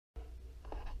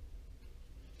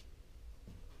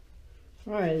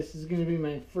Alright, this is going to be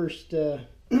my first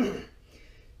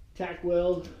tack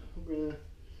weld. We're going to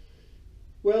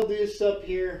weld this up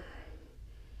here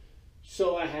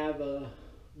so I have a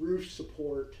roof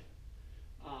support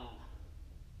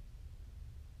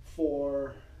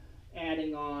for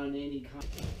adding on any kind.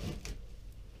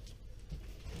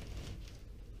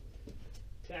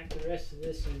 Tack the rest of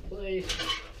this in place.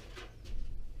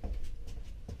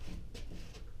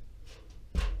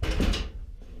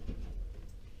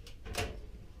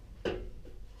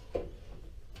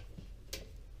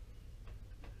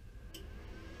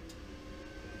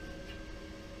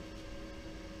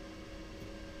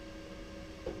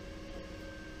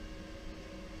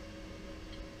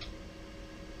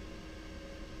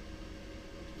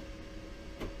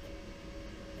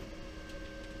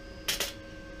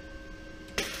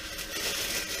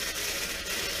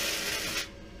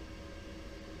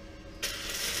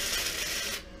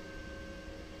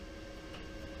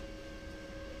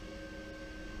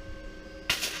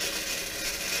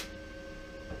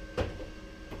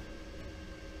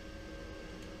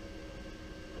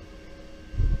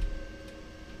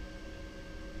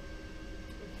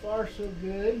 Far so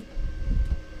good.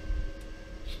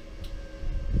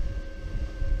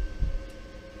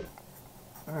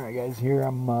 Alright guys, here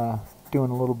I'm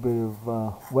doing a little bit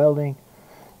of welding.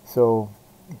 So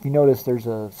if you notice, there's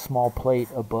a small plate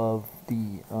above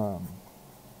the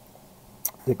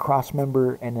cross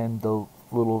member and then the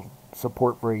little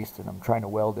support brace that I'm trying to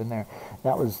weld in there.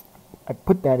 I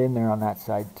put that in there on that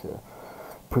side to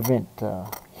prevent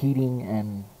heating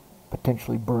and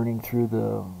potentially burning through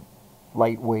the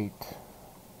lightweight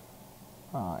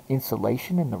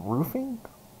insulation in the roofing,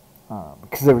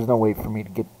 because there was no way for me to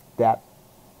get that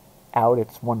out.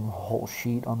 It's one whole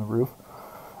sheet on the roof,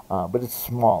 but it's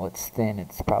small, it's thin,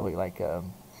 it's probably like about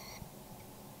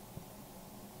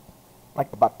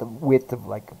the width of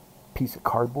like a piece of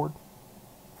cardboard,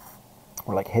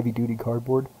 or like heavy duty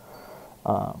cardboard.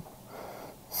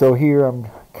 So here I'm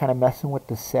kind of messing with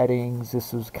the settings.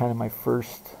 This was kind of my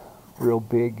first real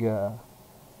big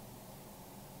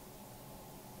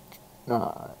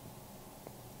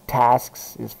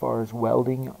tasks as far as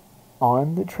welding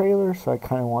on the trailer, so I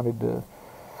kind of wanted to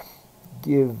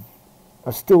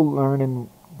I'm still learning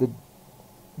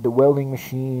the welding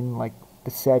machine, like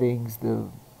the settings, the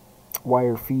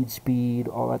wire feed speed,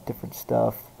 all that different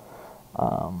stuff.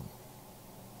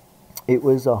 It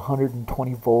was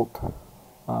 120 volt,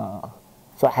 so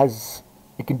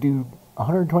it can do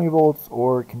 120 volts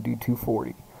or it can do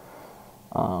 240.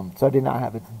 So I did not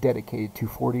have a dedicated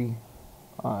 240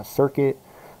 circuit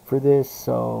for this,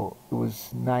 so it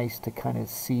was nice to kind of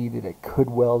see that it could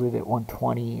weld it at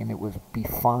 120 and it would be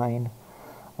fine.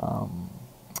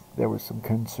 There were some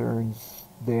concerns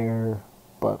there,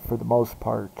 but for the most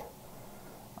part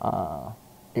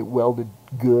it welded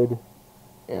good.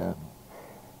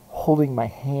 Holding my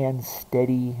hand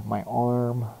steady, my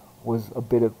arm was a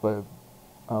bit of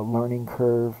a learning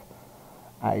curve.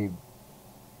 I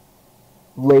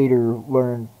later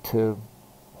learned to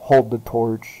hold the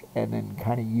torch and then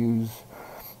kind of use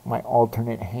my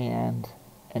alternate hand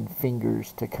and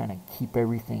fingers to kind of keep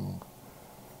everything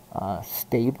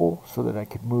stable so that I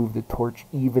could move the torch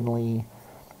evenly,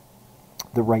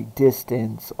 the right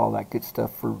distance, all that good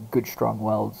stuff for good strong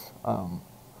welds.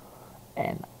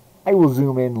 And I will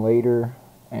zoom in later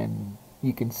and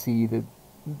you can see that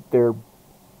they're,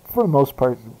 for the most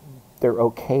part, they're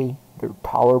okay. They're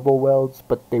tolerable welds,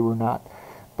 but they were not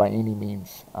by any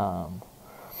means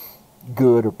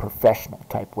good or professional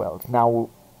type welds.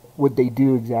 Now, would they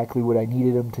do exactly what I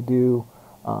needed them to do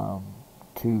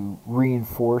to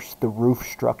reinforce the roof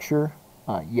structure?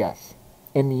 Yes.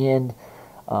 In the end,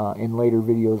 in later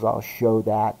videos, I'll show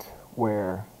that,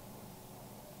 where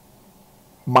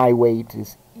my weight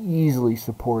is easily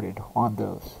supported on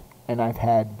those. And I've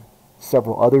had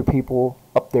several other people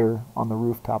up there on the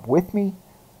rooftop with me,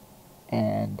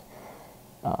 and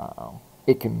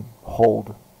it can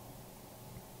hold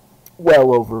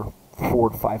well over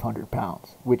 400 to 500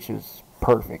 pounds, which is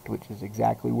perfect, which is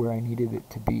exactly where I needed it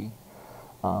to be,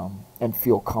 and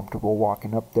feel comfortable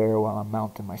walking up there while I'm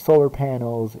mounting my solar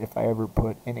panels. If I ever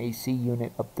put an AC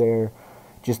unit up there,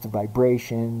 just the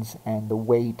vibrations and the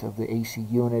weight of the AC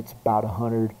unit's about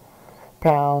 100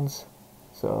 pounds,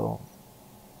 so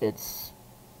it's,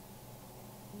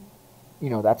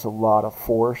 that's a lot of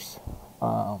force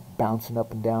bouncing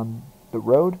up and down the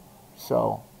road.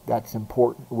 So that's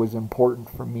important. It was important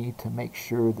for me to make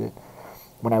sure that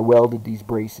when I welded these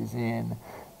braces in,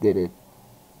 that it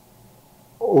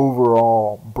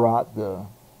overall brought the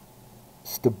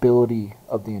stability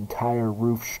of the entire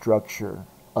roof structure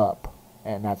up.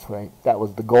 And that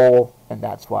was the goal, and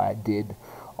that's why I did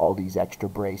all these extra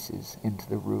braces into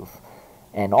the roof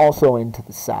and also into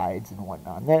the sides and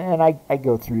whatnot. And I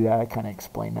go through that. I kind of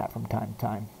explain that from time to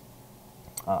time.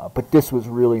 But this was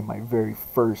really my very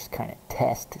first kind of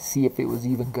test to see if it was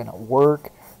even going to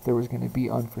work, if there was going to be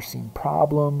unforeseen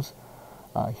problems,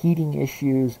 heating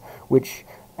issues, which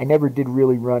I never did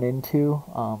really run into.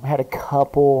 I had a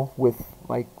couple with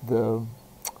like the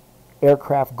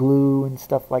aircraft glue and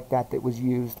stuff like that that was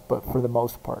used, but for the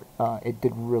most part, it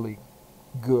did really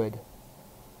good.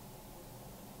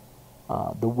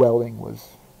 The welding was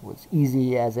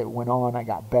easy as it went on. I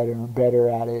got better and better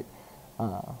at it.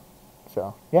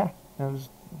 So yeah, it was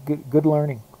good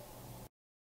learning.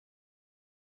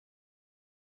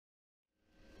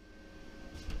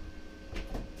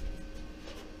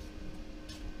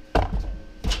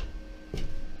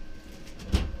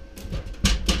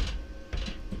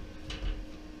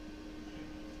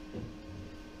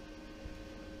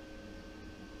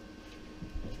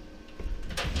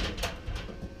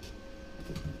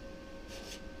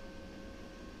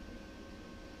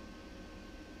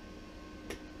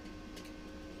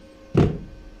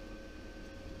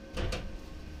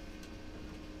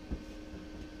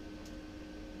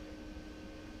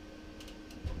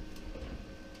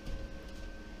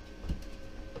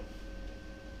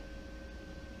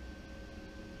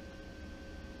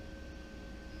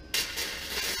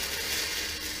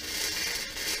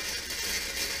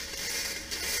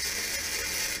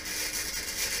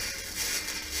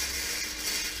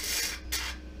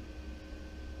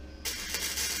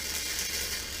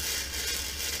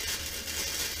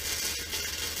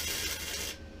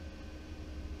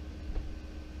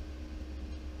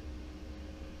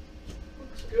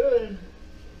 Good.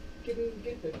 Didn't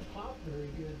get the pop very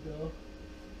good though.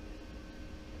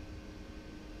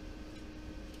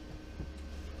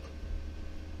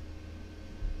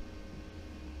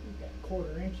 That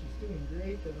quarter inch is doing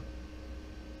great though.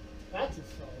 That's a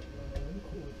solid one. I'm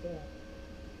cool with that.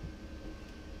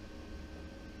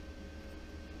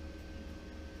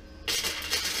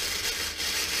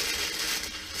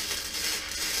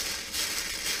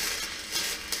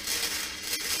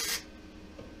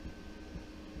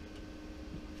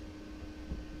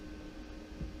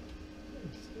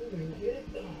 Get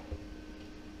it though.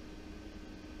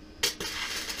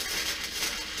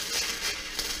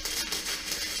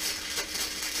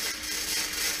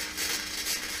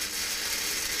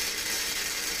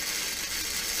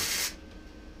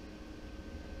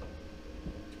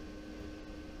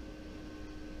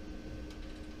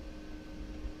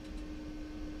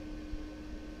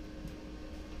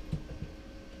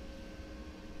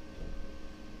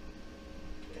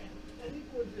 I think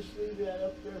we'll just leave that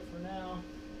up there for now.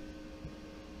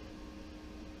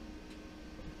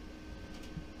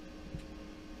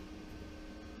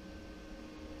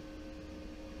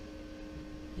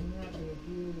 I'm not going to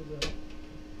do the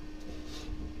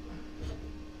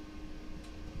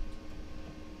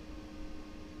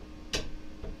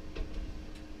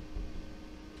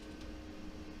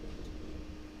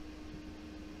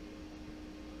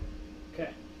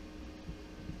okay.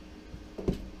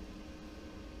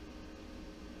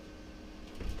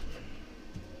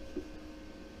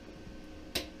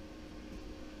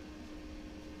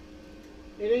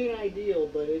 It ain't ideal,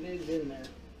 but it is in there.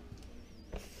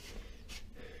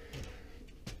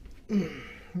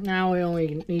 Now we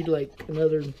only need like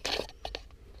another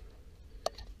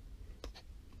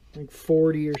like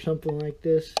 40 or something like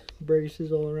this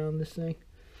braces all around this thing.